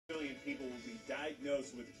people will be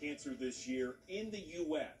diagnosed with cancer this year in the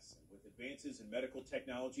U.S. And with advances in medical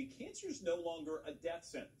technology, cancer is no longer a death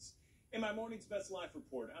sentence. In my morning's Best Life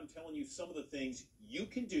report, I'm telling you some of the things you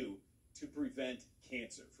can do to prevent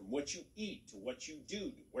cancer. From what you eat, to what you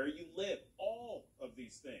do, to where you live, all of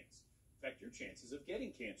these things affect your chances of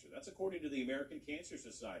getting cancer. That's according to the American Cancer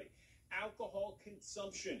Society. Alcohol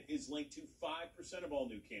consumption is linked to 5% of all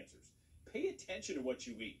new cancers. Pay attention to what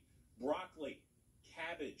you eat. Broccoli,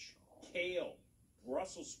 cabbage, kale,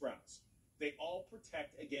 Brussels sprouts. They all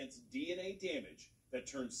protect against DNA damage that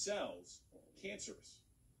turns cells cancerous.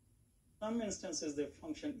 In some instances, they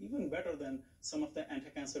function even better than some of the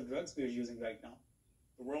anti-cancer drugs we are using right now.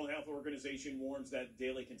 The World Health Organization warns that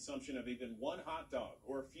daily consumption of even one hot dog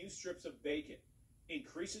or a few strips of bacon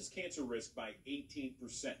increases cancer risk by 18%.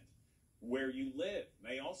 Where you live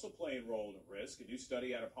may also play a role in the risk. A new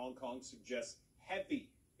study out of Hong Kong suggests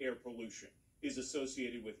heavy air pollution is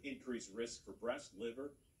associated with increased risk for breast,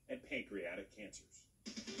 liver, and pancreatic cancer.